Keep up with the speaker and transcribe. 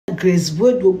Grace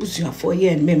Boadu obusia for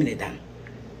year and memory dan.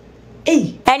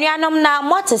 Hey, and yanom na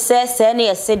what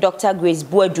say Dr. Grace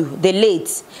Boadu, the late,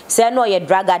 say no ye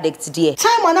drug addict dear.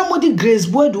 Time when I'm Grace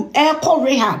Boadu, call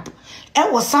rehab,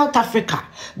 was South Africa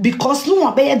because no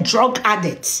one be a drug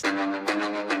addict.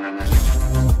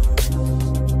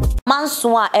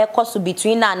 Manswa ekoso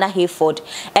between Nana Hayford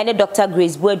and Dr.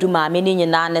 Grace Boadu ma meni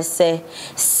nyina say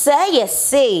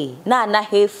Nana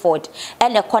Hayford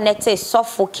and a connected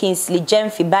Sopho Kingsley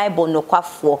Gemfi Bible no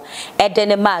kwafo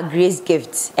edene ma Grace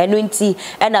gift enunti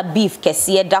and a beef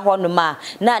kese da ho no ma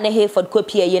Nana Hayford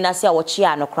kopie ye na se a wo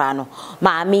chia no kra no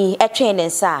maami etwen ne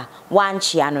nsa wan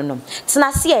chia no no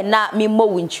tena se na me mo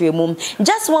wintwemum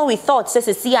just when we thought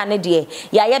see ane de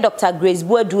ya Dr. Grace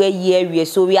Boadu awie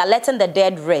so we are letting the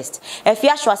dead rest. If you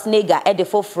Schwar at the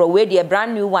fofro where the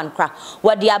brand new one crack,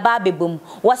 what the ababe boom,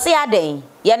 what say a day?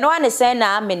 Ya no one is saying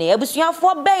na many, a busian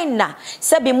for baina,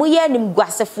 sabi muyenim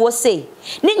guase for say,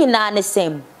 Nina the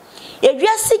same. If you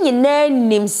are singing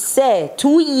name say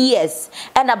 2 years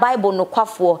and a Bible no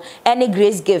quaffo any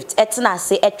grace gift etna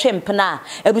say a trimpna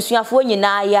a busuan for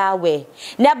nyina yawe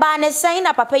neba ne saying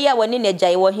a papa ya woni ne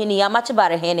jai wo hini ya machi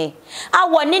bare hene a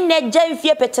woni ne jai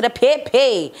fie petre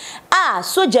pepe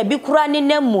soja bi kura ne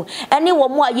namu ene wo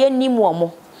mo aye nim wo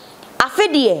mo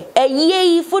afedie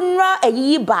eyi funra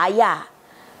eyi ba ya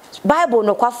Bible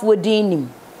no quaffo dinim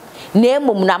na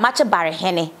emum na machi bare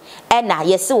hene ena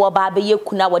yesi wo ba be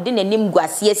yekuna wode nanim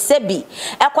guase sebi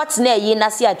ekotena yi na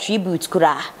se attribute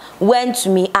kura went to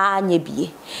me anye bie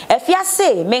efia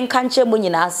se menka nche mu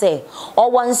nyina se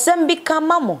owonsem bi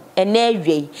kamamo ena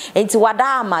awie enti wada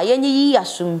ama yenyi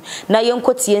yasum na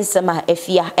yenkotie nsem a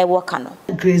efia ewo ka no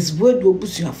Grace Boadu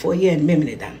obusia for year and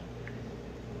memory dan.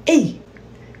 Hey,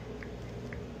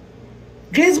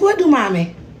 Grace Boadu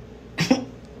mame.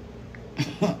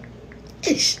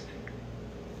 Ish.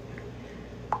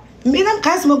 Minam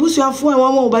kas mabusuan fo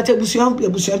enwa mo bata busuan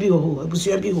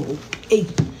bi ho. Eh,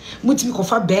 mutimi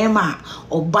kofa bema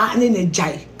oba ne ne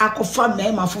jai akofa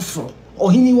mema foforo.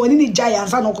 Ohini woni ne jai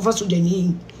ansa na kofa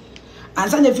sojani.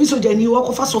 Ansa na fi sojani wo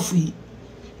kofa sofu.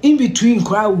 In between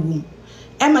kra wu.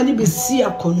 Ema ne be si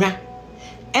akonwa.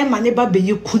 Ema ne ba be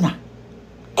yekuna.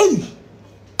 Eh.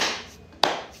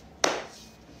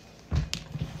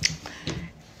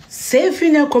 Safe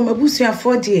in a komabusuan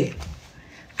for dear.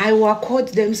 I will accord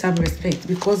them some respect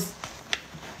because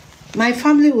my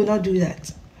family will not do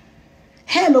that.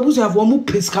 Hey, my boys have one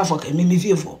pesca for me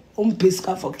fearful.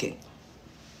 Pesca for king.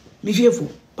 Me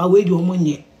fearful, but wait your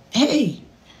money. Hey,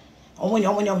 me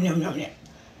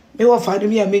will find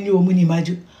me a menu of money,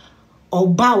 maju. Or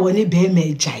bow any bear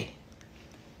may jai.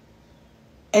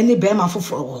 Any bear my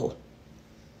for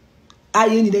I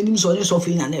need any sort of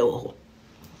in an hour.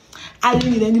 I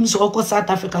need any so called South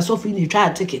Africa, so free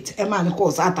try a ticket. A man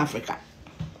called South Africa.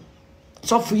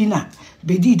 So free na,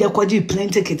 be did the quadri plane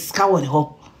ticket, scour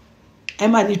ho. A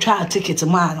man try a ticket,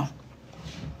 man.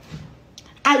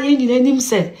 I need any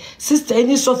say, sister,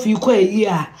 any so few quay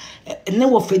year, and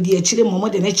never fed the chili more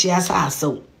than a chia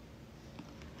so.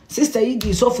 Sister,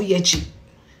 you so for your chi.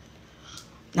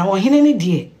 Now, on any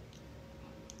dear,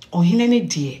 or in any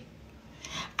dear.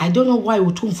 I don't know why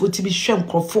we took for to be shem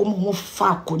crofom more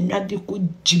far could not be good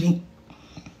Jimmy.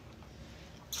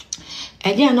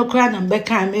 And yeah, no cry and back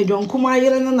I made on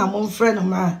Kumayer and I'm on friend of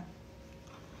mine.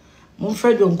 Mon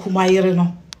friend on Kumayer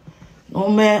no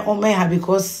me or may have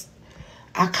because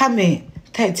I come in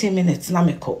 13 minutes now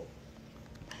me call.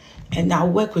 And I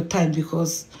work with time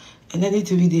because and I need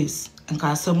to be this and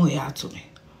can somewhere to me.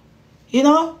 You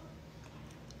know,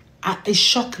 it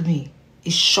shocked me.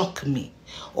 It shocked me.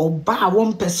 Or buy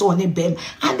one person in bed,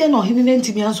 and then on him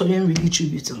to me answer them really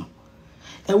tribute.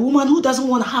 A woman who doesn't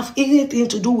want to have anything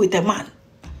to do with a man.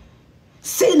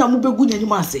 Say na mube good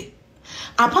anymore say.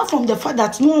 Apart from the fact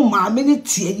that no man many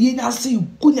ye na see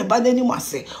good about anymore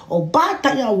say, or bad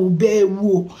time will be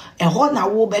woo, a honor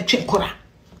will be chekora.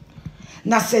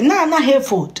 Na say na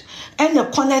Hayford, and the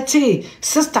connected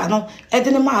sister no,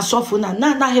 Edenema soft na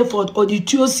Hayford or the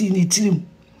two in the team.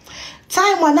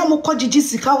 Time when I'm called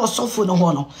Jessica was soft for no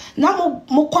honor. Now,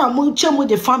 Moka Muchemo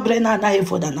de Fabre na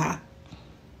Hayford na.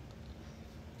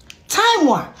 Time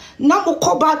one, now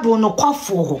Mokoba no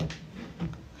quaffo.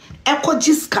 Echo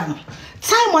Jessica.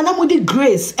 Time when I'm with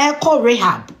Grace, Echo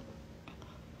Rehab.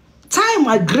 Time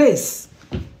my Grace.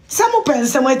 Some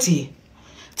pensamati.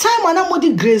 Time when I'm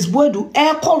with Grace Boadu,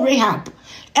 Echo Rehab.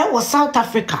 It was South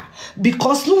Africa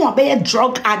because no one be a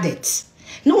drug addict.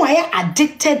 No one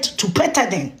addicted to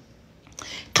petadine.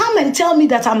 Come and tell me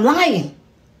that I'm lying.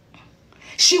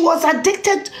 She was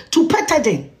addicted to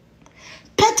petadine.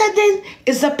 Petadine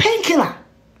is a painkiller.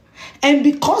 And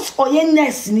because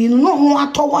oyeness ni no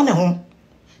ato one home,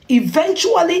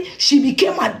 Eventually, she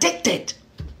became addicted.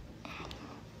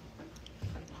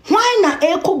 Why not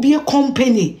echo be a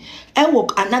company? I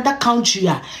work another country.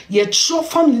 Yet show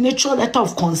family natural letter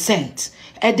of consent.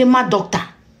 Edema doctor.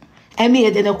 Emi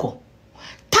edeneko.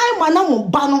 Time wana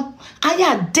mbano. I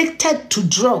am addicted to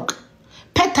drug.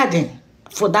 Petadine,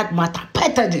 for that matter.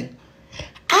 Petadine.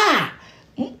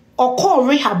 Or call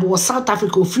rehab or South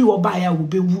Africa free or buy will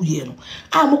be woo.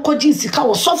 I'm a sika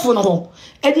or soften ho.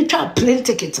 Editor plane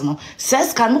ticket no.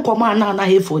 Says can come on now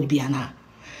here for the biana.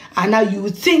 And now you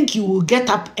think you will get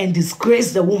up and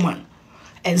disgrace the woman.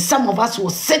 And some of us will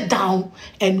sit down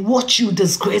and watch you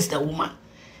disgrace the woman.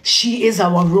 She is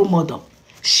our role model.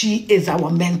 She is our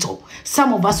mentor.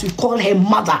 Some of us, we call her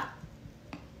mother.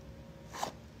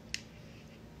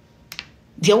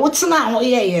 Dear, what's now?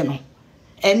 You know.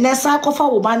 And Nessa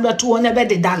Kofa will bind her to never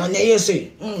the down on the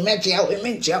say,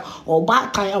 Metia, or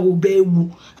Bataya will be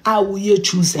woo. I will you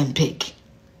choose and pick.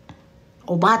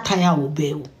 Or Bataya will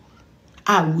be.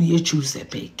 I will you choose a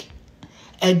pick.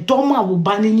 A doma will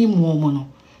ban any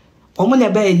woman.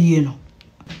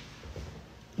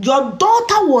 Your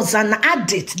daughter was an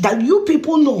addict that you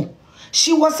people know.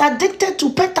 She was addicted to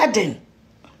petadine.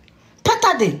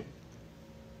 Petadine.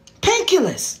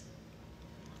 Painkillers.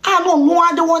 I don't know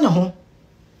other one home.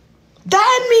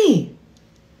 Die me.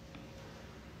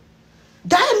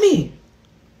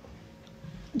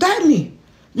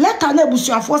 Let her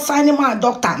nebusi for signing my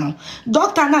doctor no.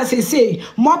 Doctor na say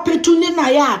mo petuni na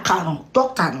ya aka no.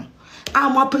 Doctor no.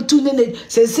 Mo petuni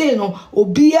say no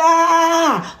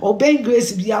obia obey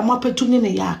grace bia mo petuni na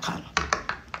ya aka no.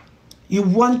 You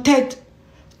wanted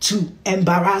to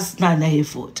embarrass Nana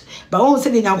Eford. But when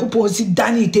say the Nyankopon sit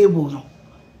down table no.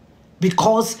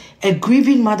 Because a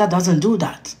grieving mother doesn't do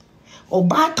that.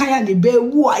 Oba kaya ni be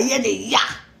wu aye ne ya.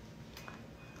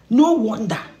 No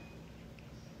wonder.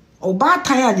 Oba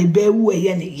taya ni be wu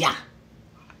eye ne ya.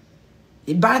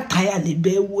 Oba taya ni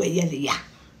be wu eye ne ya.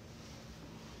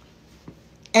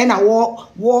 Ena wo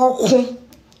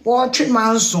twi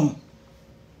manson.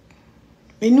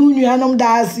 Menu nuanom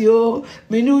das yo,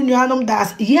 menu nuanom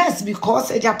das. Yes,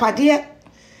 because ejapade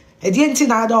enti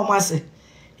na ada o mase.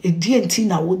 Enti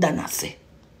na woda na se.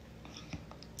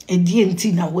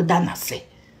 Enti na woda na se.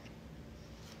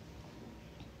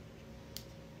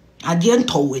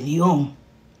 Adiento weni yon.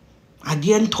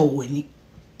 Adiento weni.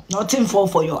 Nothing fall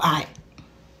for your eye.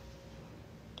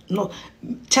 No,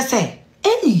 just say,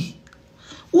 hey,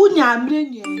 unya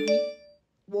mrenye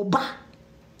woba.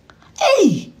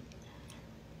 Hey,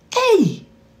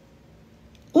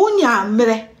 unya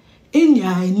mre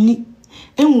enya ni.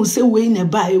 Enwu se we ne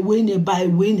buy.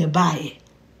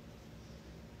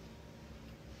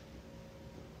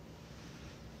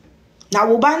 Na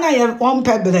woba na ye on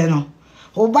pebre no.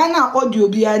 Obana audio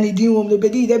bia ni din wom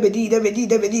bedi di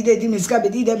miska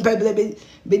bedi dem peble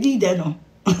bedi de no.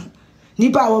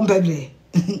 Nipa won peble.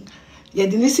 Ye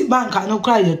di nisi bank no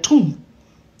kra ye tum.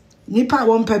 Nipa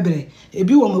won peble.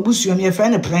 Ebi wom abusuam ye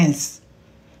friend prince.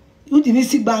 You di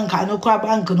nisi bank no kra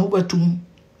bank no batum.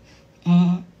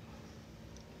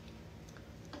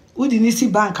 You di nisi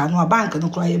bank no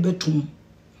kra ye betum.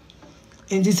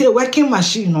 And they say working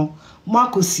machine no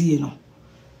mako sie no.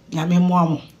 Nyame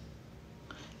moamo.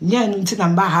 Nya no nti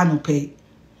number ha no pay.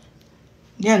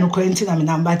 Nya no kwenti na me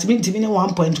number timi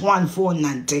 1.14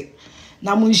 nante.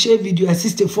 Na mun share video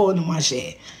 64 no ma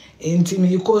share. Enti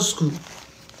me go school.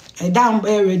 I down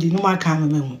be ready no ma kan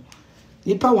me hu.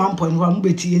 Nipa 1.1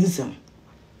 beti ensem.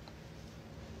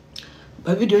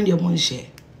 But video in your mun share.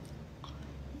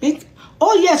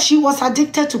 Oh yes, she was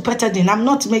addicted to petadine. I'm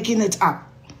not making it up.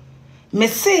 Me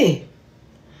say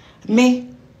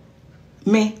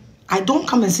I don't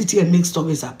come and sit here and make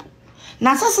stories up.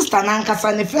 Now, sister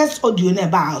Nankasa, the first audio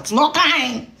never out. No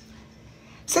kind.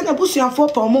 Send a bush and 4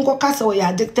 for Mungo Casa were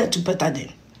addicted to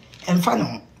petadine. And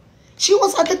fun. She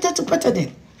was addicted to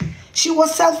petadine. She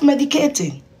was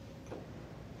self-medicating.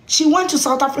 She went to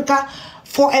South Africa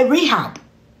for a rehab.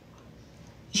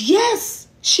 Yes,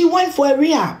 she went for a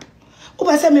rehab. Oh,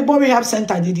 I said, me boy rehab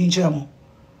center did in Germany.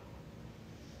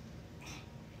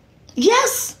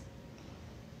 Yes.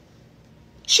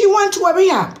 She went to a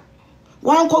rehab.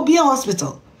 One could be a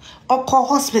hospital or call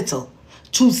hospital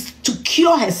to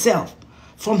cure herself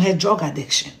from her drug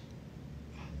addiction.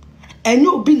 And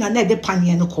you be na de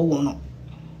panye no ko.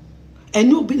 And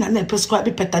you be na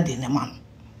prescribe petadine man.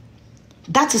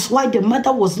 That is why the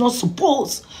mother was not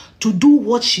supposed to do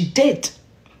what she did.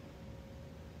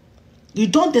 You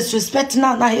don't disrespect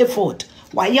na effort.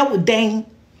 Why you would then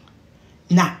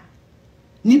na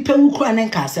nipe ukra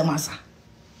nenka asemasa.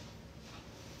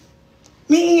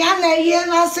 Me yana ye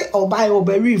na se obai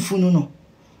oberi funu no.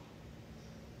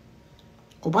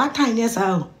 Oba tan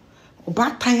yesa.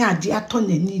 Oba tan ade ato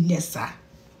nani nesa.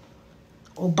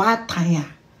 Oba tan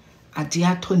ade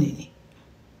ato nani.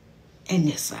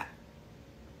 Enesa.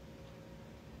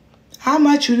 How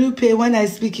much will you pay when I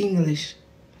speak English?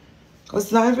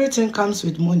 Because now everything comes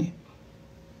with money.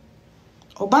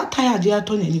 Oba tan ade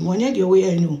ato nani. Wonye the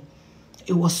way I know.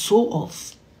 It was so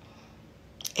off.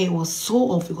 It was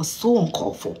so off. It was so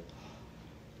uncalled for.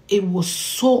 It was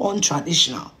so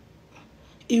untraditional.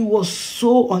 It was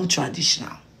so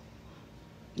untraditional.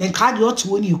 Then card you to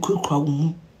when you quick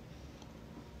crown.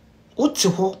 What to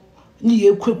ho?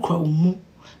 Ni quick crown.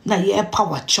 Na ye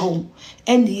power chow.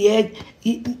 And ye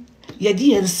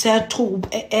di settle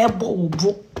airbo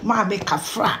book. Ma make a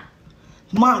fra.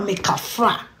 Ma make a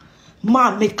fra.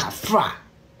 Ma make a fra.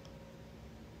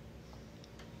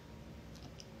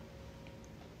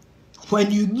 When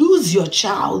you lose your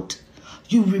child,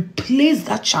 you replace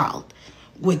that child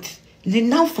with the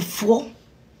now for four.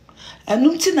 And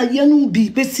nothing a yanum be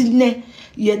besine,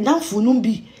 ye now for no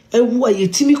be a way ye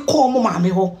timmy call mammy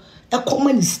ho, a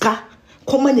common iska,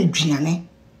 common adriane.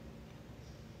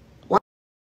 What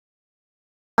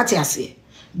I say?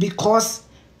 Because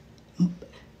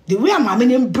the way I'm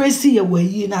embracing your way,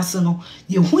 you know,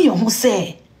 you who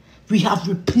say we have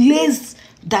replaced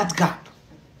that gap.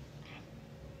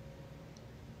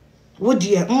 What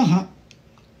dear, oh,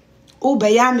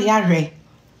 bayami are.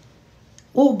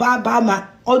 Oh, baba, ma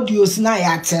audios na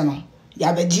ya teno.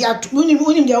 Ya bejia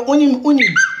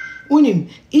unim.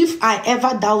 If I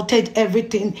ever doubted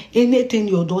anything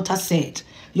your daughter said,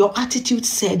 your attitude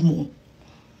said more.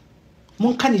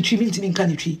 Mon kanitri minti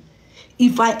kanitri.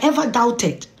 If I ever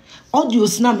doubted,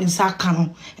 audios na min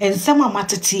sakano, and sama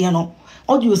matetiano,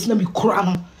 audios na mi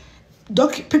kurano,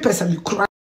 doc papers mi kurano.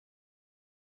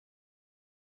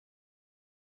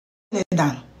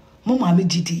 Dan mama me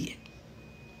didi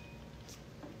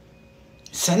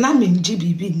sana me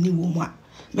GBB ni wo mu a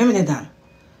me dan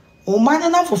o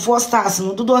man na for 4 stars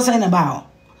no do say na ba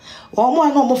o mo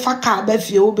na mo fa ka ba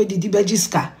fie o be didi ba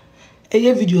jiska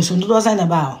eye videos no do say na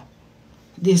ba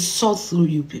they saw through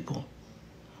you people.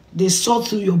 They saw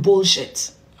through your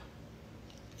bullshit.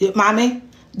 Mame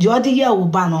the other year wo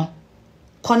ba no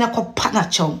kone ko pana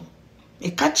chow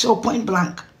e catch your point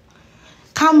blank.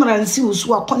 Camera and see who's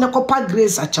what Conacopa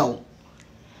Grace a chow.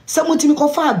 Some would me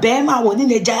fa bema one in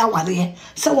a jaya warrior.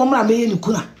 Some woman may in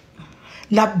kuna.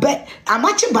 Na bet a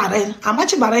match barren,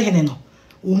 heneno.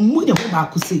 O munya ho ba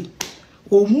kusi.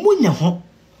 O munya ho.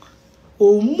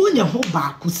 O munya ho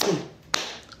ba kusi.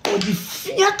 O di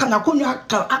fia kanakonya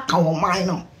aka wo man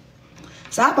no.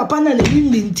 Sa papa na le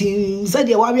mintin za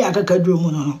de wa wi akakadro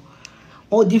mu no.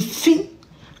 O di fin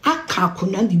aka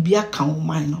kuna di bia ka wo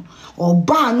man no.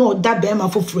 Oba no da bema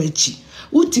foforo achi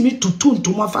utimi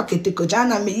tutuntum afa keteko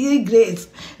jana me ye grace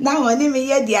na woni me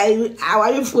ye dia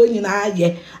awarefo nyina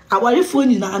ye awarefo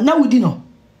nyina na wudi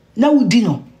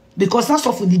no because na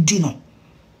so for the dino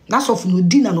na so for no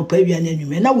dina no pa wi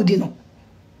ananwume na wudi no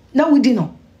na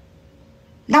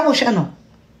wo hwe no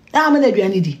na amana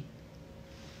aduane di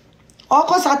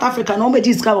oko South Africa no me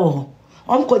jiska wo ho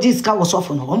onko jiska wo so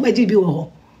for no o me ji bi wo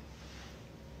ho.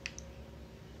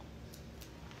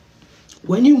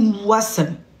 When you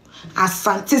wasn't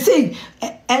asante say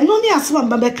and no ni asma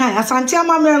mbe kan asante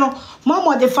amamre no mo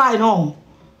modify no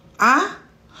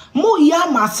mo ya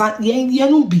masa ye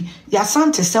no bi ya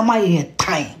asante sema ye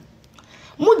time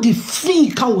mo di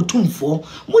fin kan wotumfo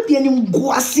mo di anim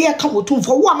goase kan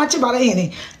wotumfo wo amache bare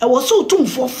hene e wo so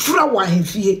wotumfo fra wa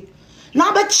hemfie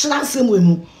na ba kira asem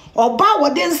mu oba wo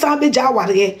de nsa beja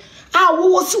aware a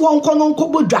wo si won kono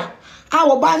nkobodwa a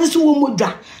wo ba ni so wo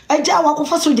modwa eja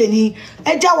wakofa sojeni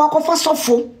eja wakofa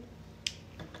sofo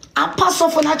apa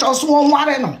sofo na cho so won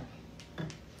ware no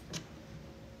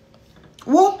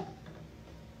wo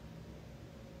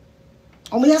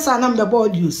omuya sa na mbe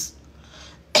Boadu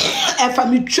e fa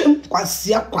mi twem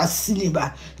kwasi ni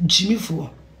ba jimifo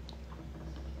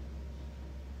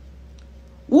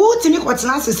wo timi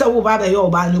kwatena sese wo ba be yo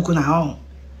ba nuku na ho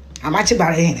amachi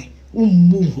bare hene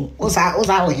ummu o sa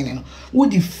wo hene no wo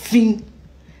di fin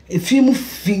efimu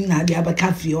fin na dia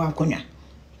baka fie wa konya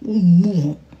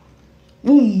ummu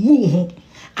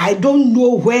I don't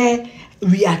know where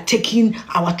we are taking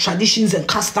our traditions and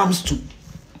customs to.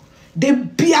 They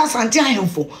be as anti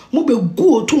ahemfo mo be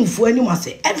go otumfo ani ma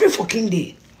say every fucking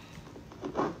day.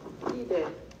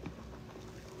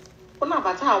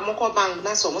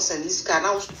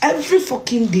 Every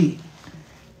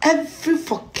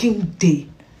fucking day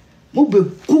mo be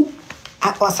go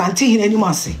asante hin ani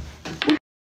ma say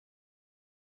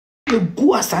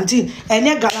go asante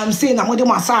ene galam say na mo de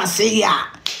masa say ya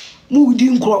mu di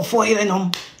nkrofo ire no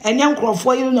ene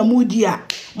nkrofo ire na mu di a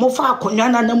mo fa akonya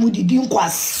na mu didi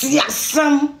nkwase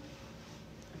asam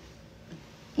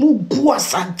mu gu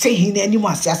asante hin anim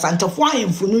ase asante fo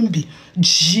ahemfo no bi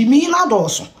jimi na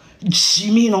doso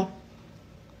jimi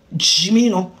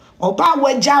no oba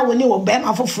waja woni wo be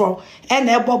ma foforo e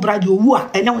na ebo brade owu a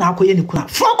ene na akoye ne kuna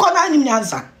foko na anim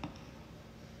nyansa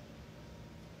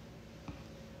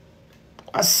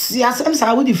asem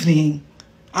sa wo di free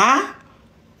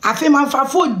afi man fa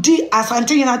fo di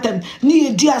asante yinatem ni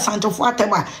edi asante fo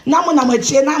atem a na mo na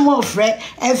machie na mo frɛ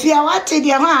afia wate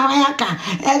de ho awayaka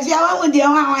afia wa wo de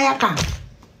ho awayaka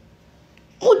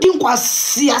mudi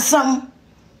nkwasi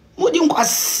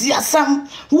asam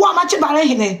wo amache bare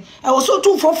hene e wo so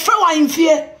tu fo frɛ wa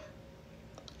mfie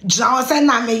jawo se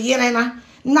na me yire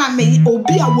na me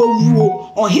obi a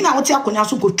wawuo ohina wote akonya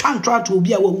so ko twantwa to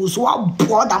obi a wawu so wa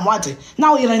boda moate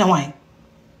na wo yire ne hwan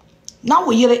na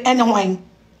wo yire ene hwan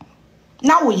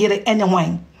na wo yire ene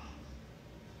hwan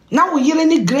na wo yire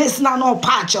ni grace na no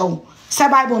patch o se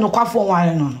bible no kwafo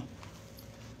nware no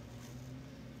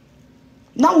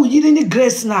na wo yire ni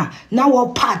grace na wo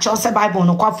patch o se bible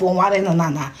no kwafo nware no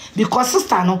na because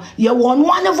sister no ye won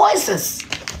one voices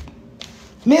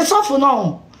me sofo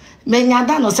no me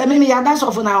nyada no se me yada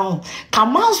sofo na o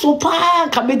kamanso pa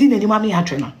ka medi na ni ma me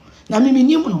atwe no na me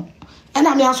nim no e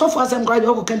na me asofo asem kwa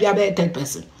be kan bia be third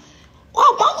person.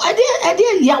 Oh, mom, I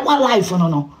did yawa life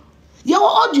no. Your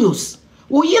audios.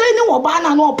 We yere ni wo ba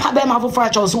na no pa be ma fofo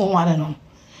acho so won no.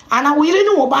 Ana we yere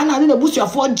ni wo ba na ni busu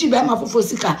afo gi be ma fofo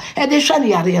sika. E de hwa ne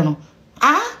yare no.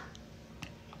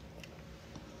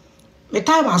 Me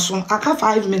time aso aka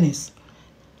 5 minutes.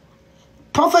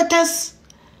 Prophetess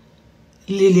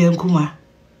Lilian Kuma.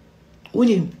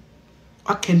 Unim.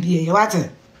 Akan biye wate.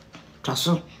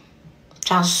 Chaso.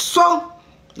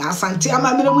 Na asante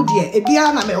amamre mu de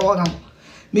ebia na me ho no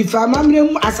me fa amamre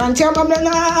mu asante amamre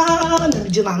na me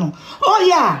gina no oh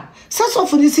yeah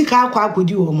sesofo ni sika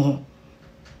akodi wo mo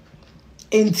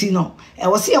enti no e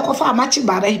wo se ekofa amachi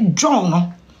bare John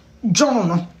no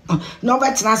no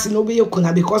betina se no be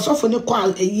yekuna because of ni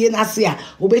kwa eye na se a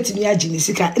obetimi agi ni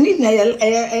sika ni na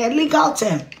legal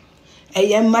term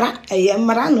eye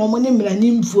mara no mo ni mra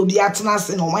ni mfo bi atena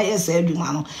se no ma yesa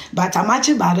aduma no but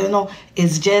amachi bare no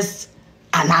is just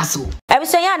anaso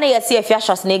ebisa ya na yesi afia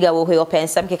shos nega wo ho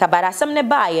pensam ke kabara sam ne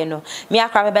baaye no me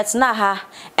akra bet na ha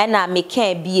e na me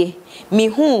kan bie me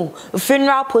hu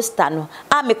funeral poster no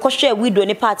a me kohwe widow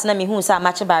ni part na me hu sa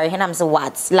match bare he na me say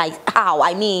what like how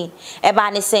I mean e ba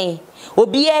ne say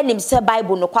obi e nim se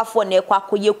bible no kwafo na ekwa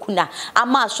koye kuna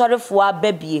ama asorefo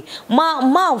ababie ma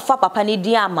mfa papa ne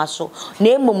di ama so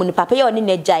na emom ni papa ye oni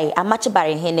na jai amache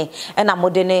bare he ne e na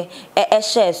mode ne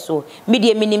share so me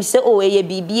die minim se o eye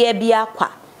bibia bia kwa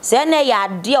se na ya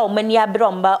de o mani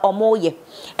abromba omoye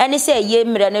ene se ye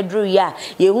mre ne dru ya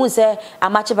ye hu se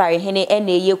amache bare he ne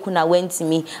ene ye kuna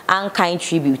wentimi ankan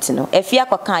tribute no afia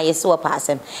kwakan ye se wo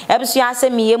pasem ebisu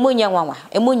asem ye munye nwanwa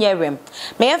emunye rem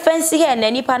me fancy he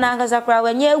na nipa na nkasa kra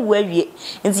wanye ewu awie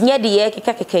ntinye de ye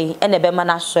kekekeke ene be ma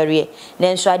na sori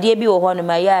na nso ade bi wo ho no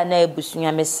ma ya na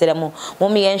ebusunya mesere mo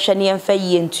me ye nhwe ne yemfa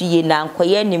ye ntuye na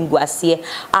nkoye nimguase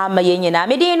ama ye nyina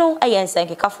me din no ayensan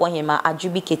kekafo hema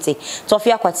adwubikete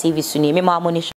tofia kwa TV suni me ma mo ni